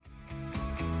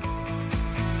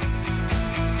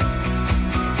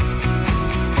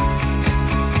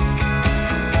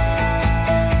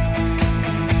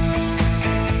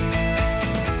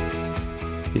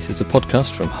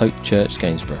podcast from Hope Church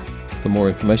Gainsborough. For more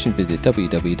information, visit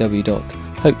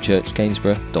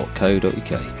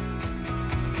www.hopechurchgainsborough.co.uk.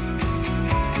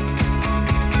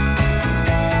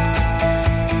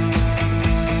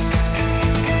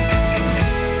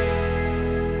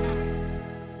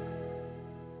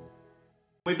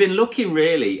 We've been looking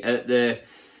really at the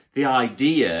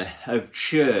idea of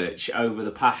church over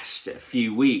the past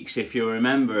few weeks. If you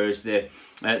remember, as the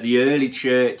early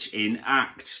church in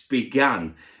Acts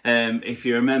began, if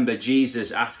you remember,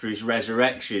 Jesus, after his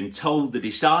resurrection, told the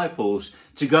disciples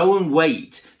to go and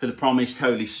wait for the promised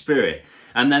Holy Spirit.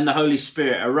 And then the Holy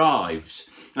Spirit arrives,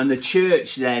 and the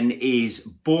church then is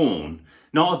born.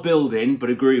 Not a building, but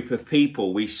a group of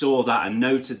people. We saw that and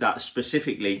noted that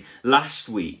specifically last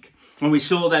week. And we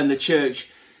saw then the church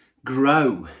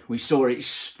grow. We saw it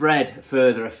spread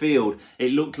further afield.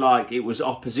 It looked like it was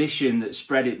opposition that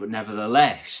spread it, but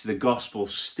nevertheless, the gospel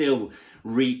still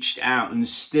reached out and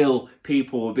still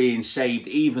people were being saved,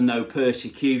 even though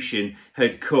persecution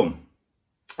had come.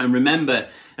 And remember,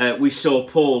 we saw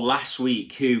Paul last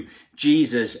week, who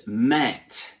Jesus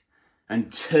met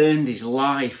and turned his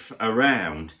life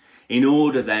around in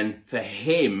order then for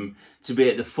him to be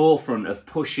at the forefront of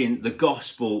pushing the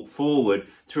gospel forward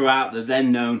throughout the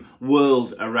then known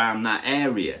world around that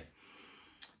area.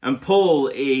 And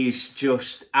Paul is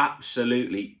just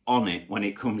absolutely on it when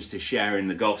it comes to sharing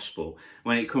the gospel,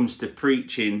 when it comes to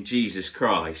preaching Jesus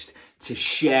Christ, to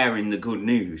sharing the good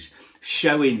news,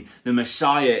 showing the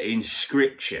Messiah in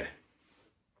Scripture.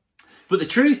 But the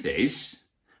truth is,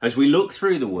 as we look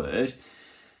through the word,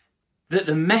 that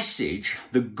the message,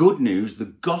 the good news, the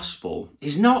gospel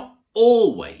is not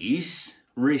always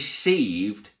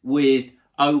received with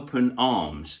open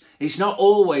arms. It's not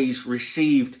always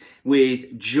received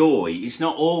with joy. It's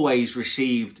not always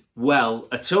received well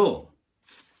at all.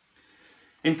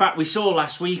 In fact, we saw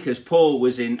last week as Paul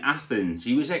was in Athens,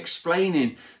 he was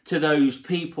explaining to those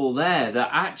people there that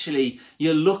actually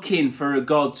you're looking for a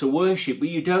God to worship, but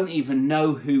you don't even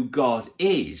know who God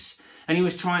is. And he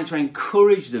was trying to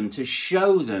encourage them, to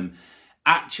show them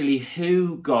actually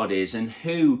who God is and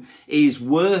who is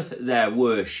worth their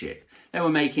worship. They were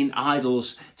making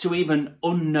idols to even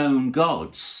unknown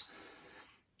gods.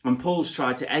 And Paul's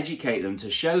tried to educate them, to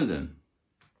show them.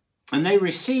 And they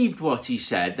received what he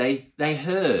said. They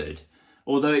heard.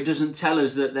 Although it doesn't tell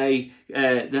us that they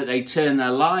turned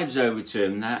their lives over to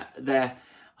him, that their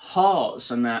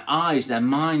hearts and their eyes, their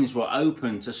minds were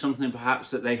open to something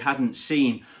perhaps that they hadn't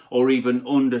seen or even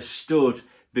understood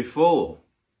before.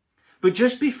 But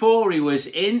just before he was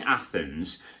in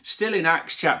Athens, still in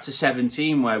Acts chapter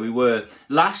 17 where we were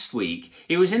last week,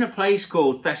 he was in a place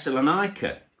called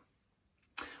Thessalonica,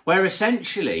 where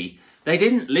essentially they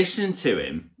didn't listen to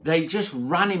him, they just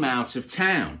ran him out of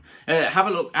town. Have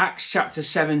a look, Acts chapter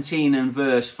 17 and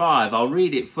verse 5, I'll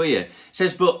read it for you. It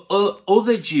says, but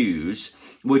other Jews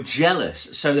were jealous,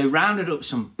 so they rounded up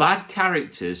some bad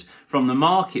characters from the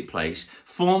marketplace,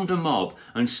 formed a mob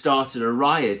and started a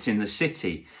riot in the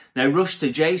city. They rushed to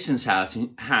Jason's house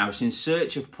in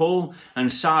search of Paul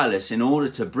and Silas in order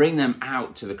to bring them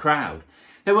out to the crowd.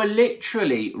 They were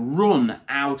literally run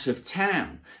out of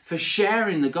town for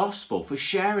sharing the gospel, for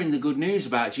sharing the good news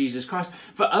about Jesus Christ,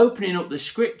 for opening up the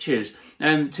scriptures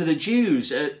to the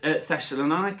Jews at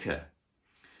Thessalonica.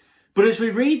 But as we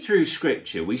read through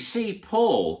scripture, we see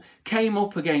Paul came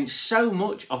up against so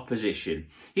much opposition.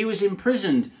 He was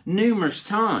imprisoned numerous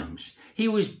times. He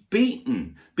was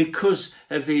beaten because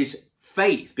of his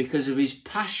faith, because of his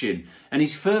passion and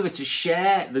his fervour to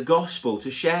share the gospel,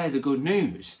 to share the good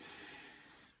news.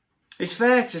 It's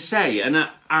fair to say, and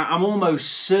I'm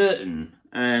almost certain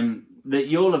that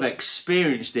you'll have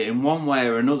experienced it in one way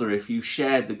or another if you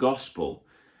shared the gospel,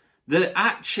 that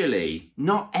actually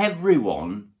not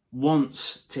everyone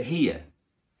wants to hear.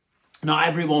 Not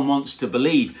everyone wants to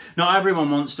believe. Not everyone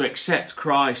wants to accept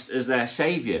Christ as their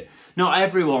saviour. Not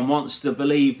everyone wants to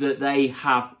believe that they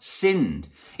have sinned.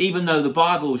 Even though the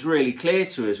Bible is really clear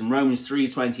to us, and Romans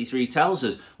 3:23 tells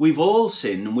us we've all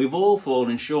sinned and we've all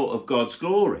fallen short of God's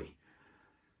glory.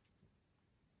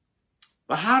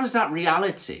 But how does that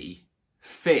reality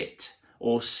fit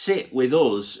or sit with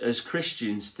us as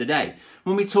Christians today?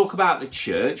 When we talk about the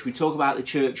church, we talk about the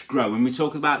church growing, we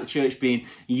talk about the church being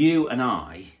you and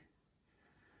I.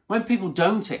 When people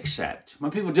don't accept,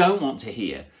 when people don't want to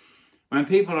hear, when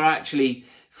people are actually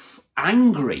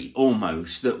angry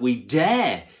almost that we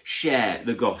dare share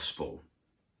the gospel,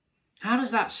 how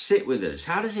does that sit with us?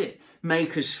 How does it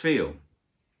make us feel?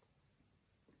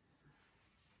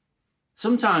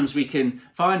 Sometimes we can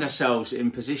find ourselves in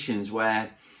positions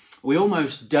where we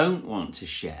almost don't want to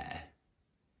share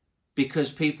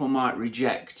because people might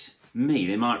reject me.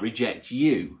 They might reject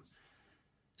you.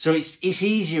 So it's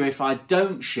easier if I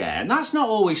don't share. And that's not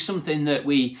always something that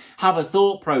we have a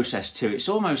thought process to. It's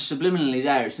almost subliminally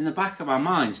there. It's in the back of our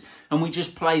minds, and we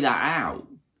just play that out.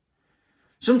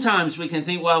 Sometimes we can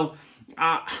think, well,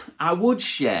 I would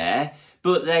share,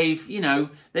 but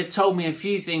they've told me a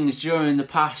few things during the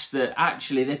past that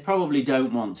actually they probably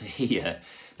don't want to hear.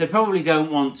 They probably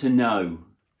don't want to know.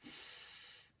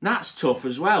 That's tough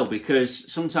as well,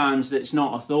 because sometimes it's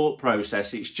not a thought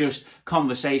process. It's just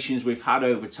conversations we've had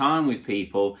over time with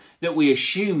people that we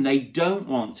assume they don't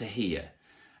want to hear.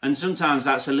 And sometimes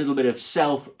that's a little bit of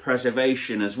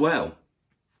self-preservation as well.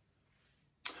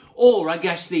 Or I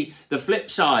guess the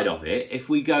flip side of it, if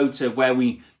we go to where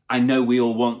I know we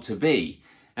all want to be,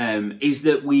 is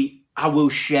that I will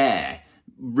share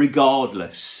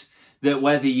regardless. That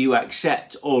whether you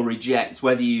accept or reject,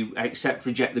 whether you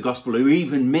reject the gospel, or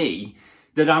even me,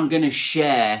 that I'm going to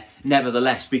share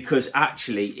nevertheless, because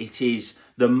actually it is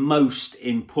the most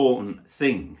important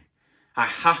thing. I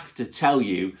have to tell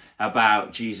you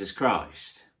about Jesus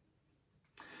Christ.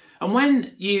 And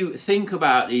when you think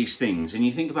about these things, and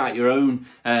you think about your own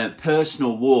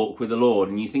personal walk with the Lord,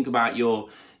 and you think about your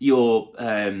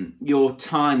time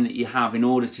that you have in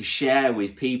order to share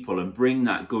with people and bring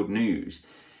that good news,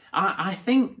 I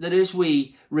think that as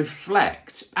we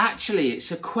reflect, actually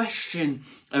it's a question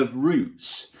of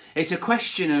roots. It's a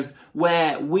question of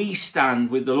where we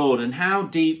stand with the Lord and how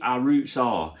deep our roots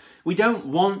are. We don't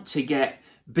want to get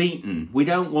beaten. We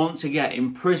don't want to get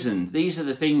imprisoned. These are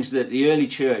the things that the early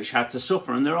church had to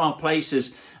suffer. And there are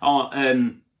places,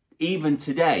 even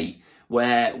today,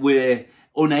 where we're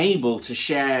unable to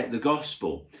share the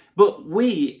gospel. But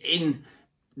we in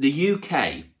the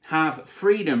UK have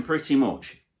freedom pretty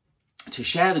much to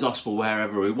share the gospel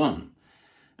wherever we want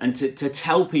and to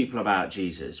tell people about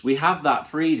Jesus. We have that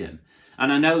freedom.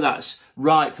 And I know that's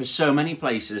right for so many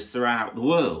places throughout the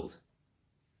world.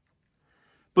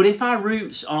 But if our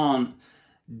roots aren't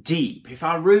deep, if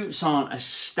our roots aren't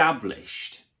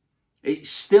established, it's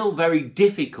still very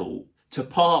difficult to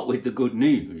part with the good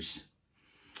news.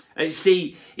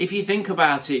 See, if you think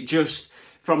about it just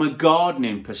from a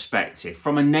gardening perspective,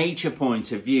 from a nature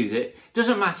point of view, that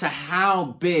doesn't matter how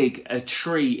big a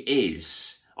tree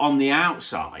is on the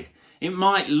outside, it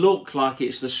might look like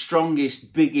it's the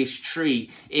strongest, biggest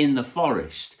tree in the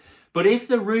forest. But if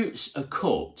the roots are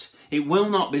cut, it will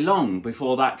not be long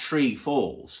before that tree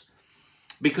falls.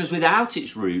 Because without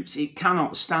its roots, it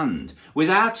cannot stand.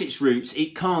 Without its roots,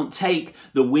 it can't take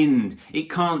the wind. It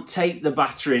can't take the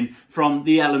battering from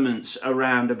the elements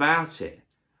around about it.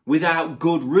 Without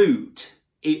good root,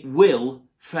 it will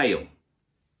fail.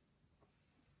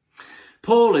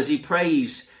 Paul, as he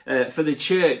prays for the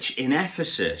church in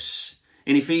Ephesus,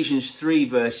 in Ephesians 3,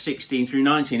 verse 16 through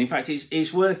 19. In fact,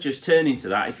 it's worth just turning to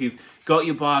that if you've got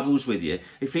your Bibles with you.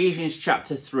 Ephesians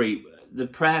chapter 3, the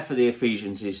prayer for the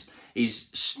Ephesians is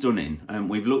stunning.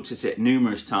 We've looked at it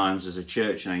numerous times as a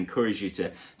church, and I encourage you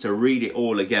to read it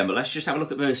all again. But let's just have a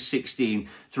look at verse 16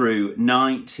 through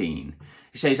 19.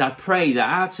 He says, I pray that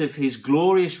out of his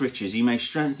glorious riches he may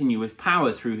strengthen you with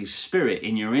power through his Spirit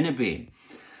in your inner being,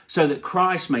 so that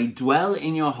Christ may dwell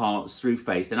in your hearts through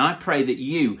faith. And I pray that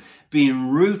you,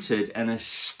 being rooted and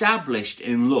established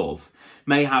in love,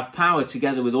 may have power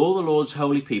together with all the Lord's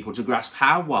holy people to grasp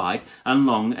how wide and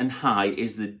long and high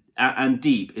and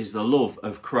deep is the love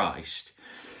of Christ.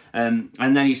 And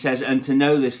then he says, and to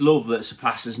know this love that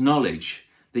surpasses knowledge,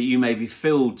 that you may be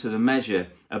filled to the measure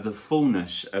of the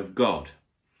fullness of God.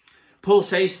 Paul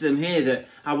says to them here that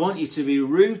I want you to be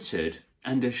rooted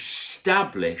and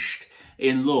established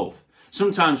in love.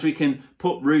 Sometimes we can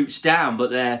put roots down,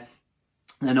 but they're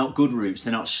not good roots.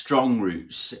 They're not strong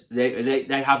roots.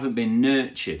 They haven't been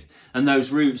nurtured, and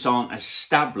those roots aren't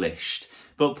established.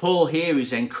 But Paul here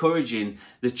is encouraging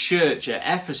the church at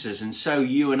Ephesus, and so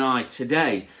you and I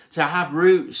today, to have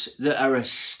roots that are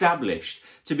established,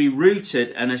 to be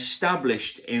rooted and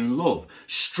established in love.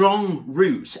 Strong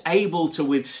roots, able to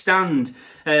withstand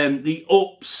the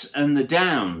ups and the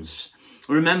downs.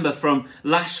 Remember from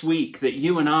last week that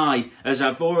you and I, as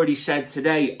I've already said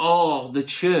today, are the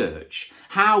church.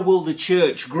 How will the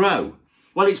church grow?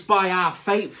 Well, it's by our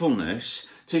faithfulness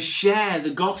to share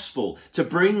the gospel, to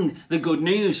bring the good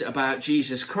news about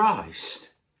Jesus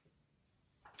Christ.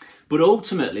 But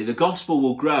ultimately, the gospel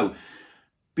will grow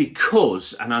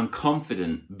because, and I'm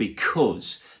confident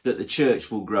because, that the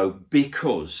church will grow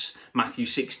because Matthew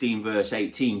 16 verse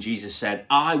 18, Jesus said,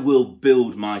 I will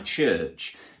build my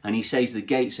church. And he says the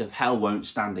gates of hell won't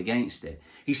stand against it.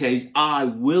 He says, I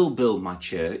will build my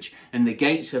church and the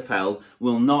gates of hell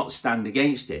will not stand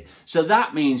against it. So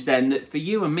that means then that for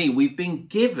you and me, we've been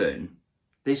given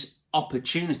this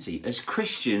opportunity. As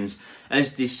Christians,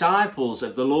 as disciples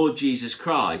of the Lord Jesus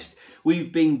Christ,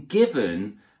 we've been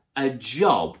given a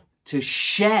job to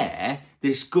share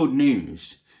this good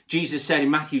news. Jesus said in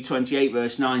Matthew 28,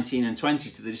 verse 19 and 20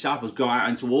 to the disciples, go out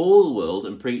into all the world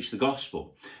and preach the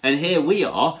gospel. And here we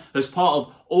are, as part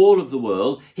of all of the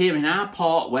world, here in our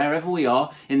part, wherever we are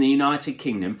in the United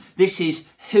Kingdom. This is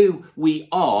who we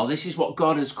are. This is what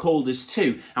God has called us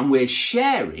to. And we're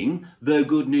sharing the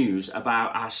good news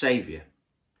about our Saviour.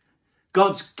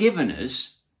 God's given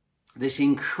us this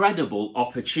incredible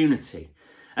opportunity.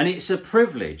 And it's a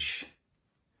privilege.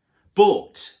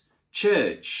 But,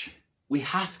 church, we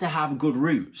have to have good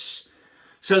roots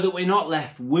so that we're not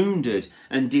left wounded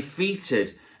and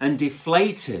defeated and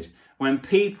deflated when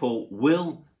people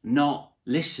will not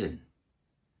listen.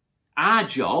 Our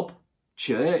job,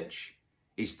 church,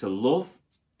 is to love,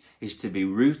 is to be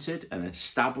rooted and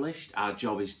established. Our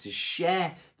job is to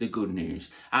share the good news.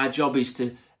 Our job is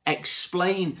to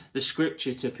explain the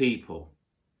scripture to people.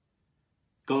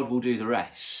 God will do the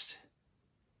rest.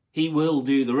 He will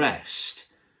do the rest.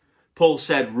 Paul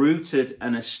said, rooted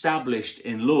and established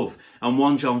in love. And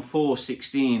 1 John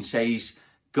 4:16 says,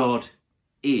 God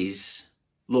is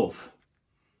love.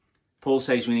 Paul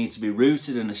says we need to be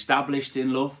rooted and established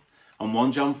in love. And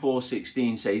 1 John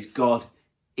 4:16 says, God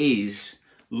is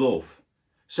love.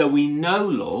 So we know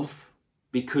love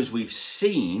because we've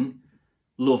seen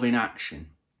love in action.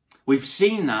 We've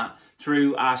seen that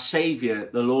through our Saviour,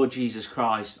 the Lord Jesus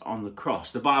Christ, on the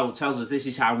cross. The Bible tells us this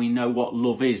is how we know what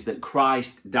love is, that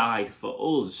Christ died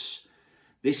for us.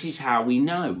 This is how we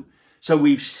know. So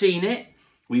we've seen it,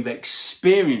 we've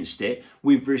experienced it,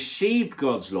 we've received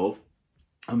God's love,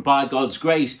 and by God's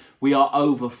grace, we are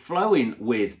overflowing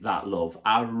with that love.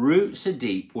 Our roots are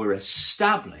deep, we're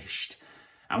established,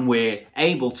 and we're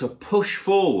able to push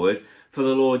forward for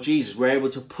the Lord Jesus. We're able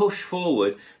to push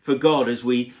forward for God as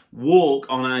we walk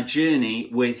on our journey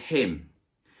with Him.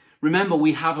 Remember,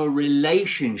 we have a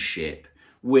relationship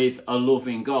with a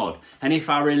loving God. And if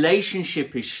our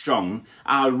relationship is strong,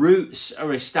 our roots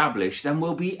are established, then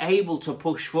we'll be able to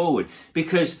push forward,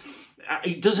 because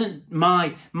it doesn't,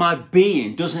 my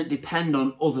being doesn't depend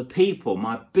on other people.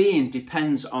 My being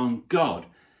depends on God.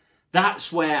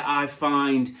 That's where I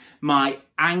find my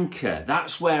anchor.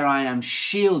 That's where I am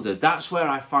shielded. That's where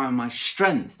I find my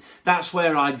strength. That's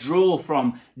where I draw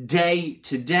from day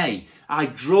to day. I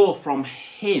draw from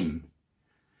Him.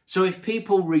 So if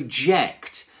people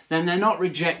reject, then they're not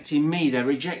rejecting me, they're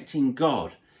rejecting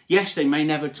God. Yes, they may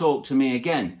never talk to me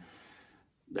again.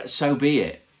 So be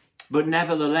it. But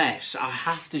nevertheless, I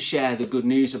have to share the good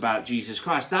news about Jesus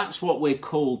Christ. That's what we're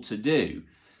called to do.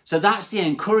 So that's the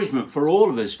encouragement for all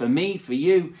of us, for me, for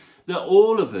you, that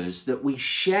all of us, that we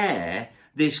share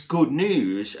this good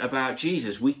news about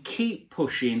Jesus. We keep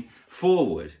pushing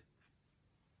forward.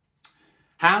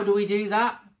 How do we do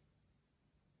that?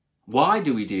 Why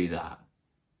do we do that?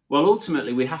 Well,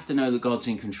 ultimately, we have to know that God's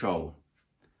in control.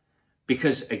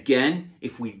 Because again,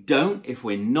 if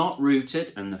we're not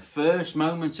rooted, and the first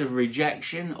moment of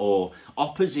rejection or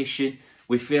opposition,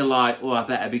 we feel like, oh, I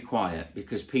better be quiet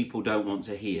because people don't want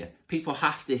to hear. People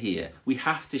have to hear. We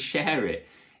have to share it.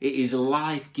 It is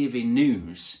life-giving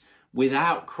news.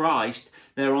 Without Christ,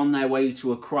 they're on their way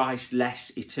to a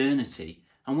Christ-less eternity.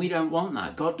 And we don't want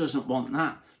that. God doesn't want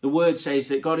that. The word says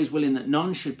that God is willing that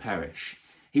none should perish.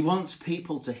 He wants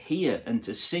people to hear and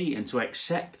to see and to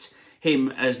accept Him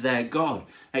as their God,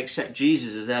 accept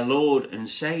Jesus as their Lord and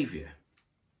Saviour.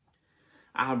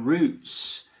 Our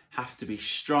roots have to be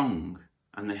strong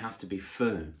and they have to be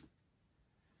firm.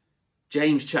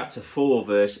 James chapter 4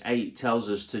 verse 8 tells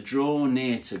us to draw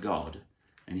near to God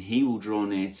and He will draw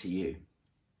near to you.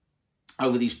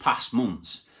 Over these past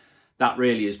months, that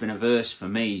really has been a verse for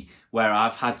me where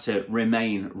I've had to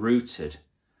remain rooted,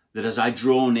 that as I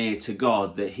draw near to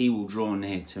God, that He will draw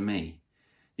near to me.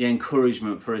 The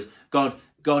encouragement for us,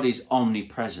 God is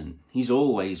omnipresent. He's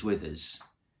always with us.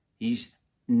 He's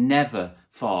never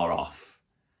far off.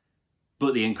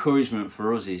 But the encouragement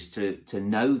for us is to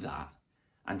know that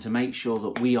and to make sure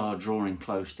that we are drawing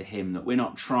close to Him, that we're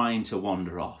not trying to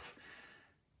wander off.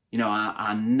 You know,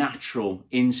 our natural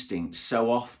instinct so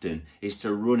often is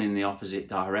to run in the opposite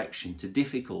direction, to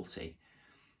difficulty.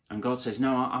 And God says,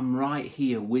 no, I'm right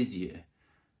here with you.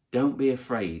 Don't be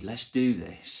afraid. Let's do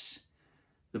this.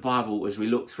 The Bible, as we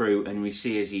look through and we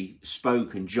see as He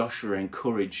spoke and Joshua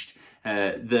encouraged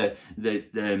the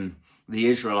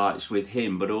Israelites with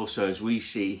Him, but also as we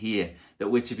see here that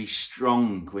we're to be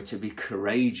strong, we're to be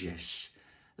courageous.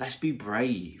 Let's be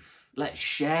brave. Let's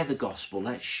share the gospel.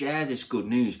 Let's share this good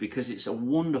news because it's a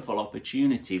wonderful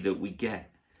opportunity that we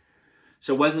get.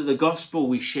 So whether the gospel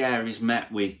we share is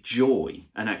met with joy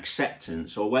and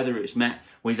acceptance, or whether it's met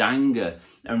with anger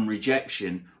and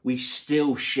rejection, we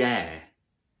still share.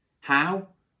 How?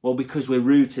 Well, because we're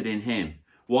rooted in him.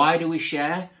 Why do we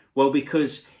share? Well,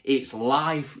 because it's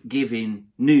life-giving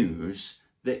news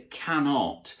that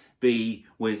cannot be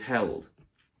withheld.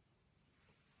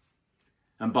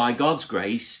 And by God's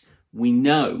grace, we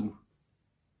know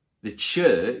the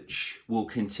church will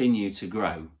continue to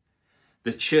grow.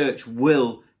 The church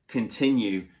will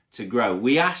continue to grow.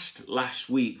 We asked last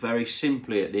week very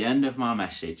simply at the end of my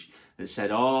message that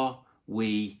said, are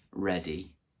we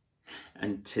ready?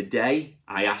 And today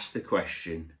I ask the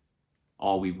question,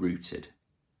 are we rooted?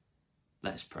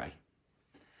 Let's pray.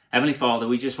 Heavenly Father,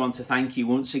 we just want to thank you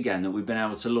once again that we've been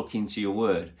able to look into your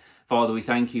word. Father, we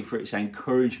thank you for its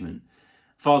encouragement.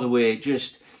 Father, we're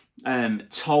just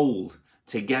told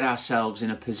to get ourselves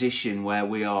in a position where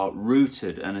we are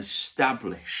rooted and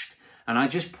established. And I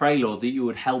just pray, Lord, that you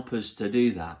would help us to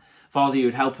do that. Father, you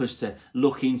would help us to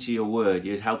look into your word.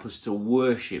 You'd help us to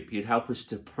worship. You'd help us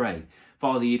to pray.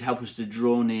 Father, you'd help us to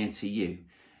draw near to you.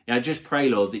 I just pray,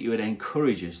 Lord, that you would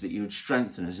encourage us, that you would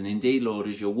strengthen us. And indeed, Lord,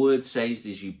 as your word says,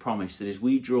 as you promised, that as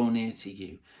we draw near to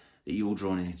you, that you will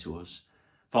draw near to us.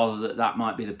 Father, that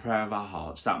might be the prayer of our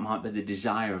hearts. That might be the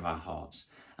desire of our hearts.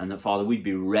 And that, Father, we'd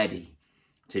be ready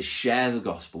to share the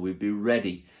gospel. We'd be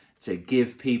ready to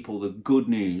give people the good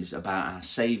news about our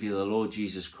Saviour, the Lord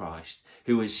Jesus Christ,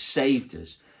 who has saved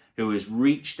us, who has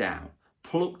reached out,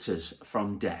 plucked us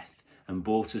from death and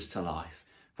brought us to life.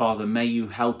 Father, may you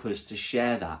help us to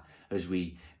share that as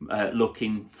we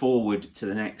looking forward to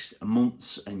the next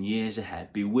months and years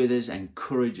ahead. Be with us,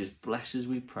 encourage us, bless us,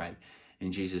 we pray.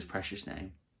 In Jesus' precious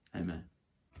name, amen.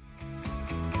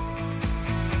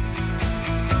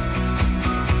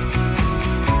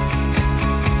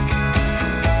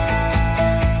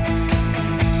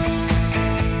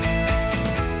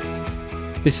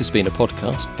 This has been a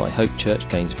podcast by Hope Church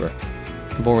Gainsborough.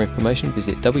 For more information,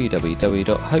 visit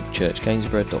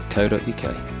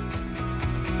www.hopechurchgainsborough.co.uk.